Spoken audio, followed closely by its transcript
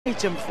And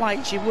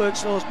flight, she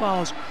works those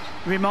bars.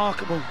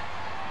 Remarkable.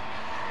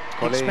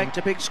 Coline. Expect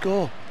a big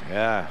score.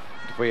 Yeah,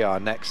 we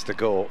are next to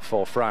go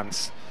for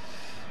France.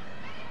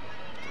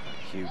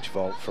 Huge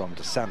vault from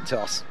Dos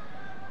Santos.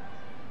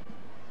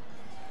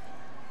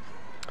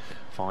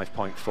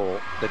 5.4,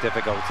 the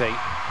difficulty.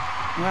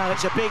 Well,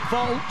 it's a big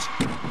vault.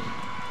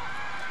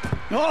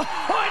 Oh,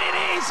 and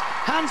it is!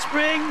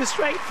 Handspring, the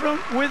straight front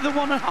with the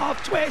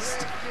 1.5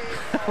 twist.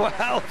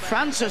 Well,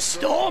 France are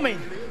storming.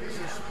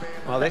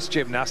 Well, this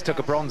gymnast took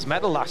a bronze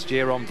medal last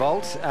year on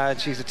vault.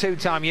 She's a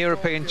two-time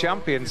European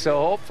champion, so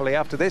hopefully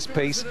after this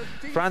piece,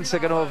 France are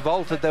going to have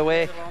vaulted their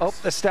way up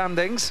the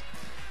standings.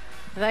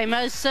 They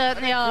most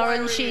certainly are,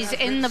 and she's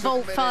in the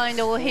vault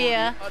final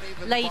here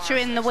later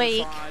in the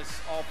week.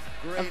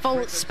 A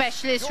vault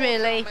specialist,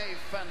 really.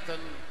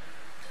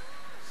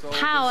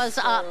 Powers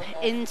up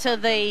into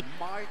the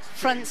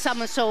front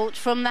somersault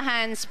from the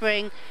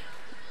handspring.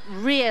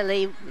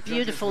 Really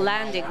beautiful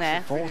landing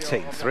there.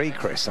 14.3,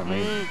 Chris, I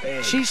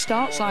mean. She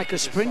starts like a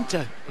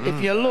sprinter.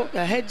 If you look,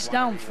 her head's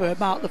down for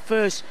about the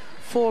first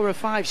 4 or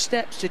 5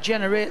 steps to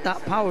generate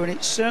that power, and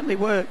it certainly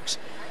works.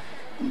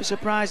 I'm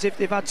surprised if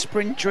they've had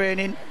sprint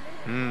training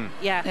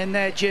in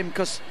their gym,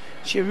 because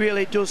she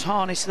really does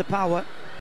harness the power.